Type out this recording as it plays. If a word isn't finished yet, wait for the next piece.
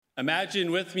Imagine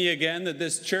with me again that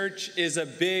this church is a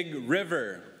big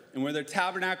river, and where their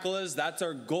tabernacle is, that's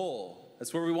our goal.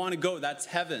 That's where we want to go. That's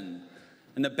heaven.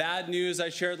 And the bad news I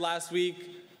shared last week,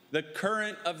 the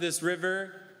current of this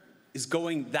river is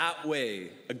going that way,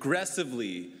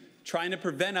 aggressively, trying to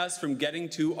prevent us from getting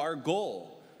to our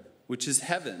goal, which is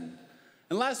heaven.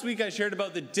 And last week I shared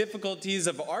about the difficulties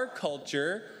of our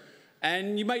culture,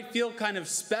 and you might feel kind of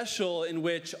special in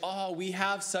which, we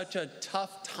have such a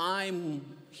tough time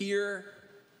here.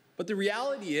 But the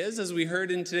reality is, as we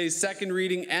heard in today's second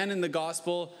reading and in the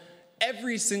gospel,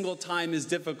 every single time is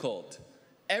difficult.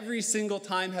 Every single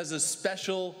time has a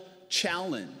special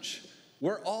challenge.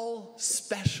 We're all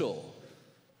special.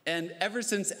 And ever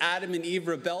since Adam and Eve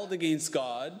rebelled against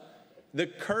God, the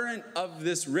current of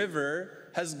this river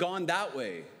has gone that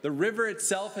way. The river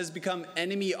itself has become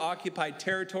enemy-occupied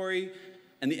territory,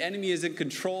 and the enemy is in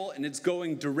control, and it's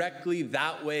going directly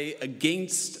that way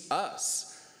against us.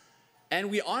 And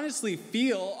we honestly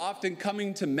feel, often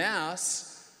coming to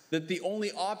Mass, that the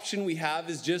only option we have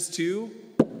is just to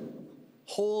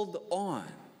hold on.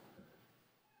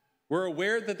 We're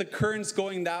aware that the current's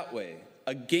going that way,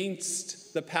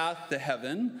 against the path to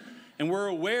heaven, and we're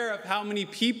aware of how many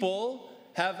people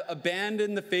have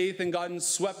abandoned the faith and gotten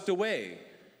swept away.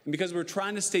 And because we're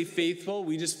trying to stay faithful,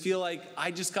 we just feel like,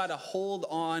 I just got to hold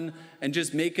on and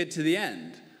just make it to the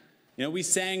end. You know, we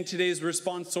sang today's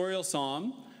responsorial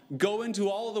psalm, "Go into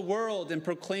all the world and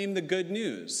proclaim the good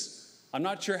news." I'm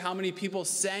not sure how many people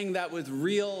sang that with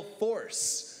real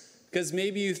force, because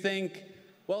maybe you think,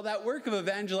 well, that work of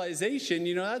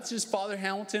evangelization, that's just Father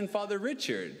Hamilton, Father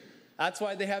Richard. That's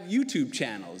why they have YouTube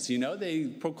channels, they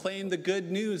proclaim the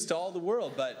good news to all the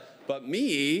world. But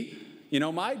me,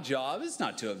 my job is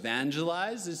not to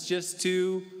evangelize, it's just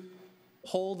to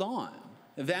hold on.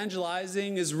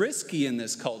 Evangelizing is risky in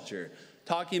this culture.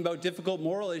 Talking about difficult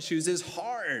moral issues is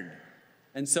hard.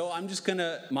 And so I'm just going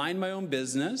to mind my own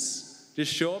business,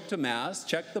 just show up to Mass,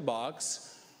 check the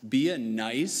box, be a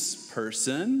nice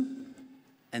person,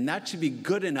 and that should be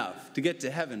good enough to get to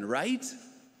heaven, right?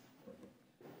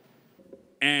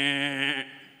 It's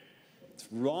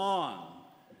wrong.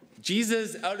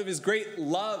 Jesus, out of his great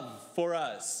love for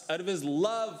us,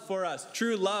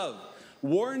 true love,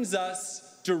 warns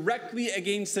us directly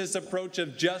against this approach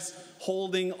of just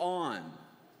holding on.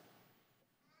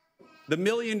 The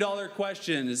million-dollar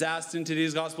question is asked in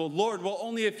today's gospel, Lord, will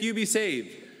only a few be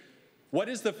saved? What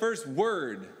is the first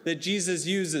word that Jesus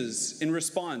uses in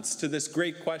response to this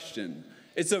great question?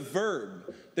 It's a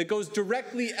verb that goes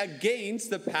directly against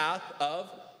the path of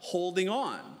holding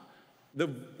on.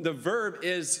 The verb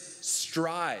is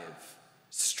strive.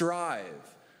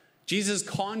 Strive. Jesus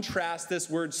contrasts this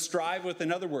word strive with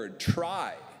another word,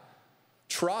 try.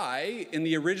 Try, in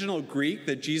the original Greek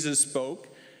that Jesus spoke,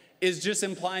 is just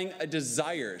implying a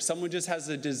desire. Someone just has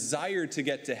a desire to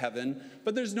get to heaven,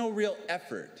 but there's no real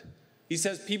effort. He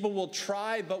says people will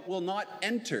try but will not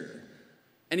enter.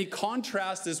 And he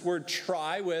contrasts this word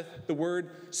try with the word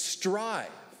strive.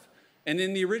 And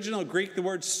in the original Greek, the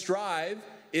word strive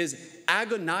is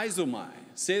agonizomai.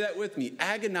 Say that with me,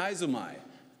 agonizomai.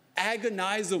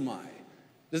 Agonizomai.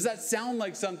 Does that sound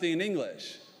like something in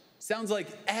English? Sounds like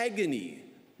agony.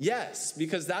 Yes,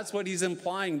 because that's what he's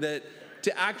implying, that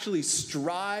to actually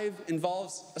strive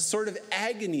involves a sort of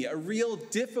agony, a real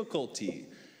difficulty.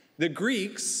 The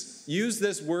Greeks use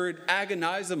this word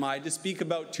agonizomai to speak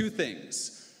about two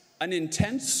things: an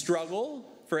intense struggle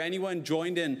for anyone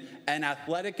joined in an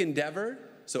athletic endeavor,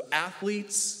 so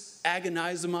athletes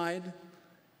agonizomai,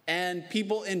 and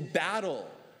people in battle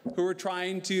who are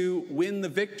trying to win the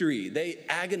victory, they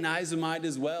agonizomai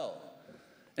as well.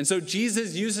 And so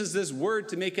Jesus uses this word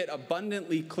to make it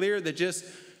abundantly clear that just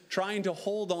trying to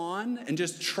hold on and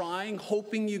just trying,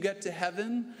 hoping you get to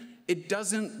heaven, it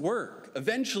doesn't work.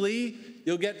 Eventually,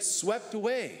 you'll get swept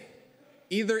away,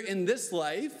 either in this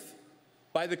life,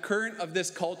 by the current of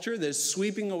this culture that's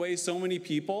sweeping away so many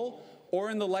people, or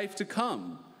in the life to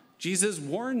come. Jesus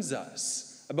warns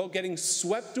us about getting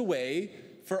swept away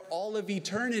for all of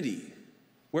eternity,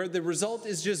 where the result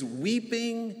is just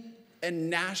weeping and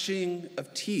gnashing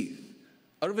of teeth.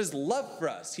 Out of his love for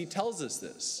us, he tells us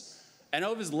this. And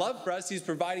out of his love for us, he's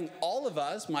providing all of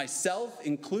us, myself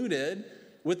included,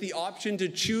 with the option to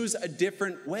choose a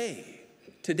different way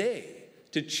today,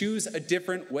 to choose a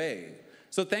different way.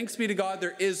 So thanks be to God,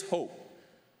 there is hope.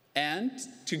 And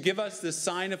to give us this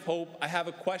sign of hope, I have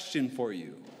a question for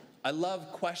you. I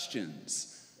love questions.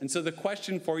 And so the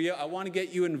question for you, I want to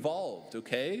get you involved,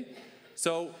 okay?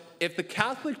 So if the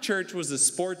Catholic Church was a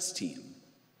sports team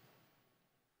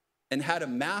and had a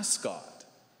mascot,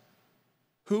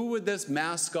 who would this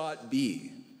mascot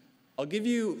be? I'll give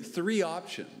you 3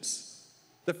 options.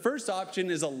 The first option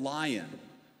is a lion,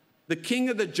 the king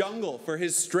of the jungle for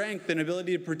his strength and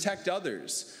ability to protect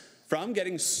others from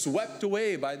getting swept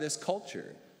away by this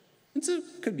culture.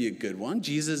 Could be a good one.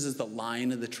 Jesus is the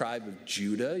lion of the tribe of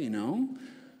Judah, you know.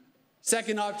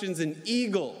 Second option is an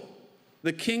eagle,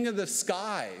 the king of the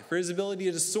sky for his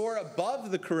ability to soar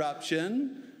above the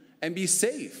corruption and be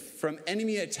safe from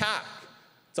enemy attack.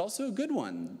 It's also a good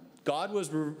one. God was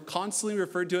constantly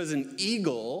referred to as an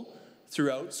eagle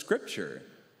throughout Scripture.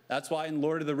 That's why in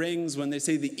Lord of the Rings, when they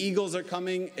say the eagles are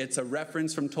coming, it's a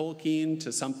reference from Tolkien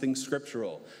to something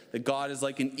scriptural, that God is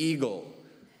like an eagle.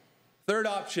 Third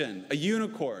option, a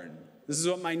unicorn. This is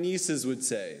what my nieces would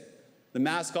say. The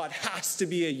mascot has to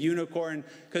be a unicorn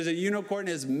because a unicorn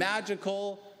is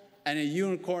magical and a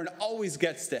unicorn always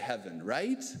gets to heaven,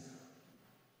 right?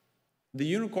 The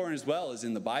unicorn as well is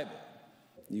in the Bible.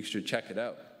 You should check it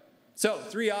out. So,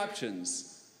 3 options.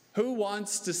 Who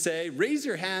wants to say, raise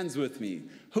your hands with me.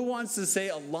 Who wants to say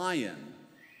a lion?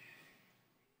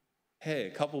 Hey, a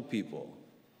couple people.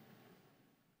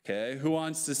 Okay, who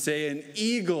wants to say an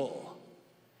eagle?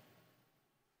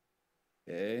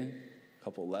 Okay, a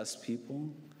couple less people.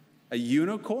 A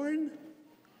unicorn?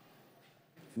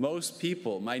 Most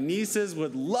people. My nieces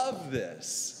would love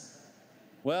this.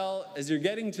 Well, as you're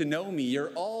getting to know me,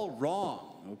 you're all wrong.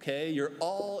 Okay, you're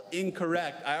all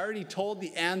incorrect. I already told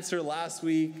the answer last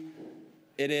week.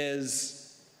 It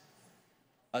is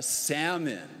a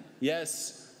salmon.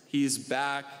 Yes, he's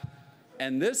back.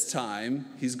 And this time,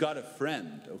 he's got a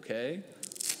friend, okay?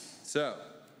 So,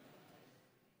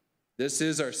 this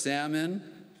is our salmon.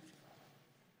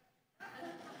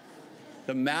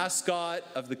 The mascot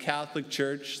of the Catholic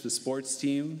Church, the sports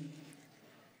team.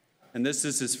 And this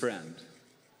is his friend.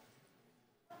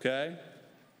 Okay?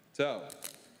 So,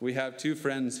 we have 2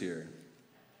 friends here.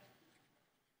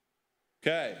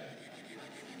 Okay.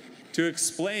 To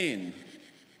explain,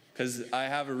 because I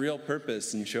have a real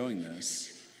purpose in showing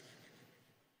this.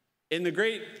 In the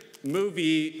great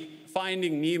movie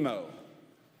Finding Nemo,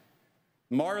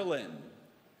 Marlin,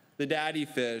 the daddy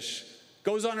fish,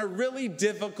 goes on a really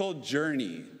difficult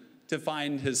journey to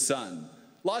find his son.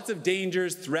 Lots of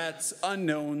dangers, threats,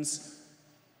 unknowns.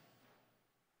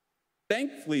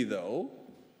 Thankfully, though,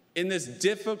 in this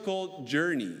difficult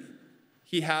journey,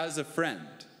 he has a friend.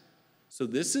 So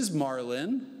this is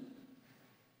Marlin,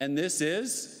 and this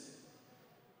is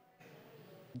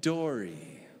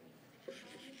Dory.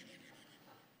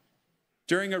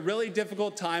 During a really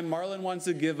difficult time, Marlin wants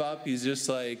to give up. He's just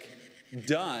like,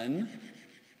 done.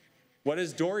 What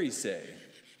does Dory say?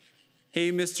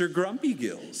 Hey, Mr. Grumpy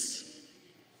Gills,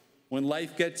 when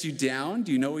life gets you down,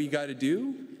 do you know what you got to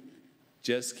do?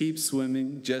 Just keep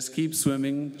swimming, just keep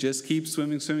swimming, just keep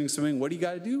swimming, swimming, swimming. What do you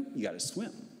got to do? You got to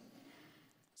swim.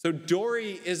 So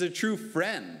Dory is a true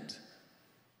friend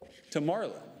to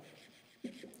Marlin.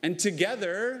 And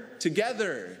together,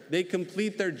 they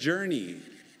complete their journey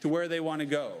to where they want to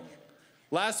go.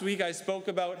 Last week, I spoke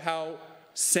about how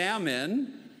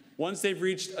salmon, once they've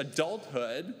reached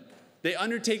adulthood, they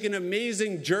undertake an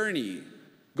amazing journey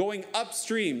going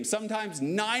upstream, sometimes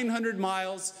 900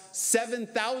 miles,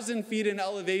 7,000 feet in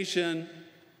elevation,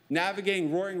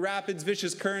 navigating roaring rapids,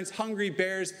 vicious currents, hungry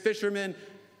bears, fishermen,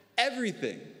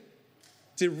 everything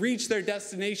to reach their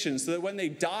destination so that when they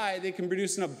die, they can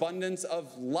produce an abundance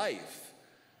of life.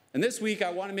 And this week,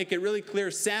 I want to make it really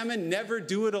clear, salmon never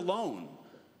do it alone.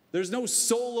 There's no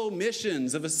solo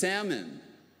missions of a salmon.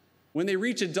 When they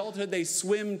reach adulthood, they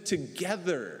swim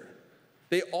together.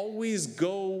 They always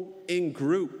go in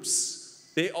groups.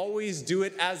 They always do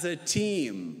it as a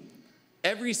team.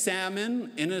 Every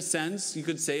salmon, in a sense, you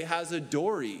could say, has a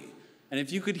Dory. And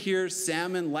if you could hear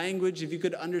salmon language, if you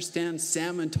could understand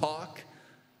salmon talk,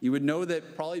 you would know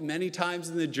that probably many times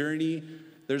in the journey,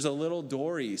 there's a little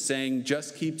Dory saying,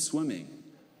 just keep swimming.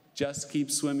 Just keep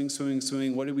swimming, swimming,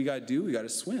 swimming. What do we got to do? We got to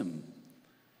swim.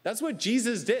 That's what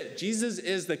Jesus did. Jesus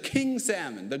is the king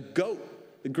salmon, the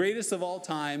goat, the greatest of all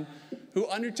time, who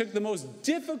undertook the most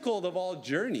difficult of all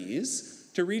journeys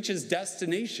to reach his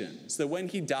destination, so that when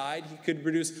he died, he could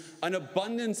produce an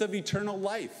abundance of eternal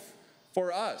life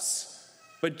for us.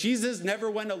 But Jesus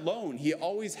never went alone. He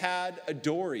always had a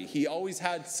Dory. He always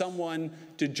had someone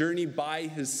to journey by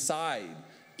his side,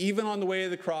 even on the way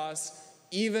of the cross,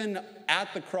 even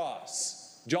at the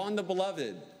cross. John the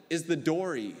Beloved is the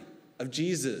Dory of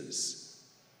Jesus,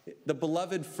 the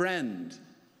beloved friend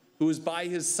who is by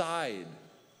his side,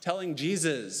 telling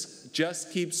Jesus,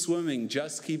 just keep swimming,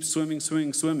 just keep swimming,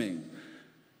 swimming, swimming.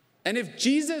 And if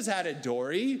Jesus had a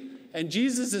Dory, and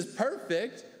Jesus is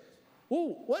perfect,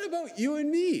 well, what about you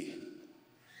and me?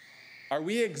 Are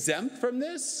we exempt from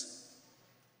this?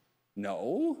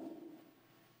 No.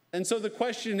 And so the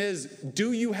question is,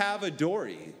 do you have a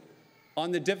Dory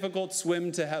on the difficult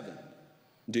swim to heaven?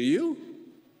 Do you?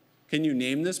 Can you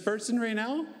name this person right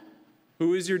now?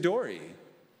 Who is your Dory?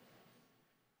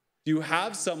 Do you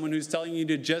have someone who's telling you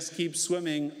to just keep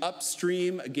swimming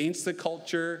upstream against the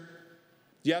culture?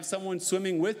 Do you have someone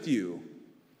swimming with you?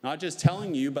 Not just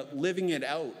telling you, but living it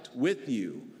out with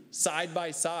you, side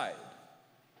by side.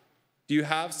 Do you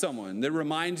have someone that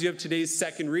reminds you of today's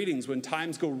second readings when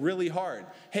times go really hard?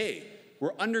 Hey,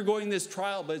 we're undergoing this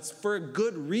trial, but it's for a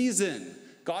good reason.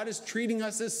 God is treating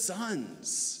us as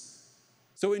sons.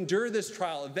 So endure this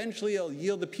trial. Eventually, it'll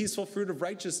yield the peaceful fruit of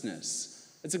righteousness.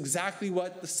 That's exactly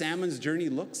what the salmon's journey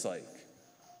looks like.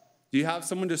 Do you have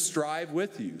someone to strive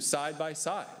with you, side by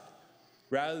side,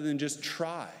 rather than just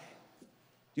try?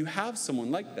 Do you have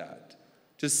someone like that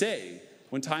to say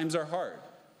when times are hard,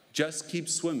 just keep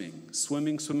swimming,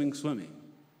 swimming, swimming, swimming?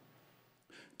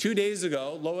 2 days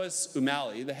ago, Lois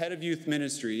Umali, the head of youth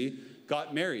ministry,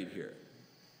 got married here.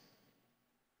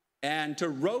 And to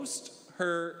roast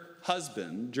her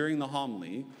husband during the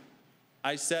homily,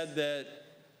 I said that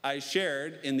I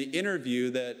shared in the interview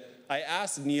that I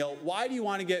asked Neil, why do you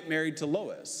want to get married to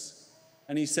Lois?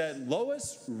 And he said,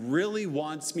 Lois really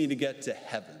wants me to get to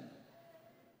heaven.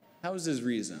 That was his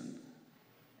reason.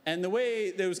 And the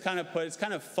way that it was kind of put, it's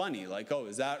kind of funny, like, oh,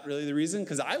 is that really the reason?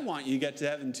 Because I want you to get to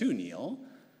heaven too, Neil.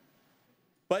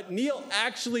 But Neil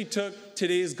actually took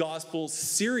today's gospel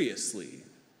seriously.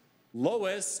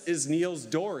 Lois is Neil's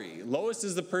Dory. Lois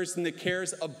is the person that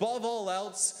cares above all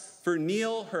else for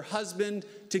Neil, her husband,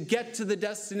 to get to the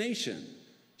destination.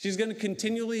 She's going to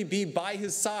continually be by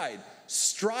his side,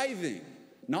 striving,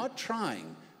 not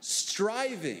trying,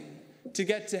 striving to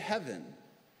get to heaven.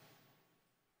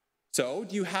 So,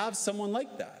 do you have someone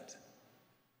like that?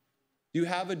 Do you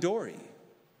have a Dory?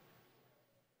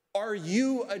 Are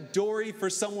you a Dory for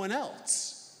someone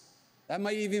else? That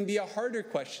might even be a harder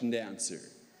question to answer.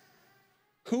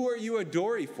 Who are you a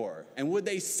Dory for? And would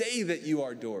they say that you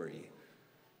are Dory?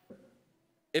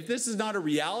 If this is not a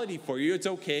reality for you, it's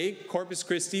okay. Corpus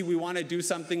Christi, we want to do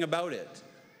something about it.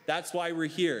 That's why we're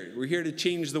here. We're here to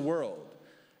change the world.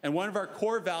 And one of our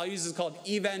core values is called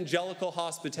evangelical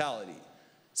hospitality.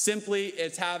 Simply,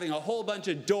 it's having a whole bunch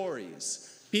of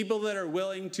Dories, people that are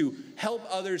willing to help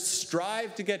others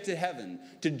strive to get to heaven,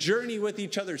 to journey with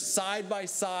each other side by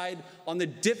side on the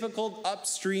difficult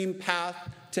upstream path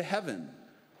to heaven.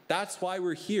 That's why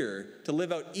we're here, to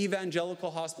live out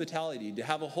evangelical hospitality, to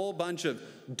have a whole bunch of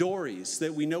Dories so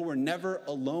that we know we're never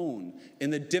alone in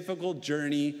the difficult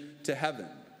journey to heaven.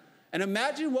 And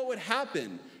imagine what would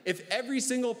happen if every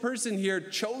single person here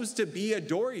chose to be a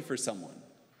Dory for someone.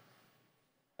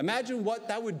 Imagine what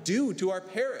that would do to our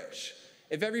parish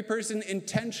if every person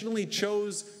intentionally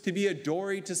chose to be a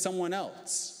Dory to someone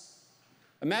else.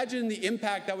 Imagine the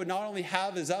impact that would not only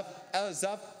have as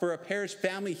up for a parish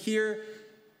family here,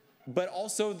 but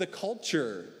also the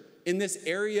culture in this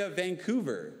area of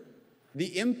Vancouver.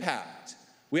 The impact.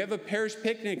 We have a parish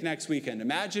picnic next weekend.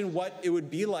 Imagine what it would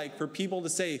be like for people to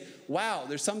say, wow,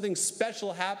 there's something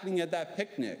special happening at that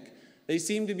picnic. They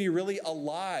seem to be really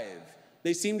alive.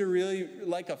 They seem to really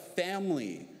like a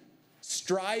family,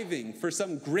 striving for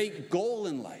some great goal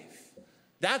in life.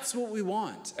 That's what we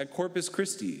want at Corpus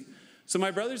Christi. So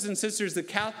my brothers and sisters, the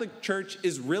Catholic Church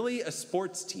is really a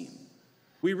sports team.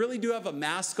 We really do have a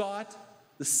mascot,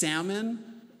 the salmon,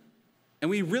 and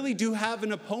we really do have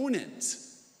an opponent,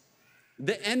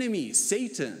 the enemy,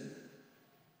 Satan.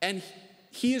 And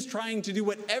he is trying to do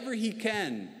whatever he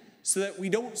can so that we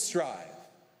don't strive.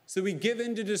 So we give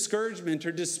in to discouragement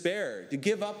or despair, to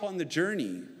give up on the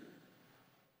journey.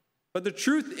 But the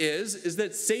truth is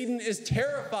that Satan is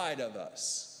terrified of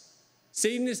us.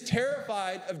 Satan is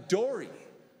terrified of Dory,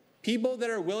 people that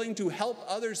are willing to help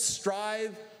others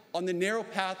strive on the narrow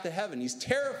path to heaven. He's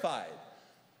terrified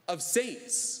of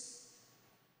saints.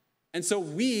 And so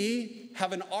we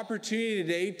have an opportunity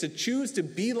today to choose to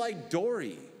be like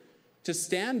Dory, to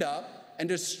stand up and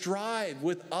to strive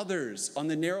with others on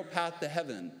the narrow path to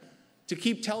heaven. To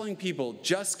keep telling people,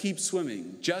 just keep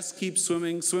swimming,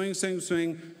 swimming, swimming,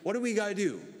 swimming. What do we got to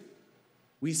do?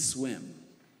 We swim.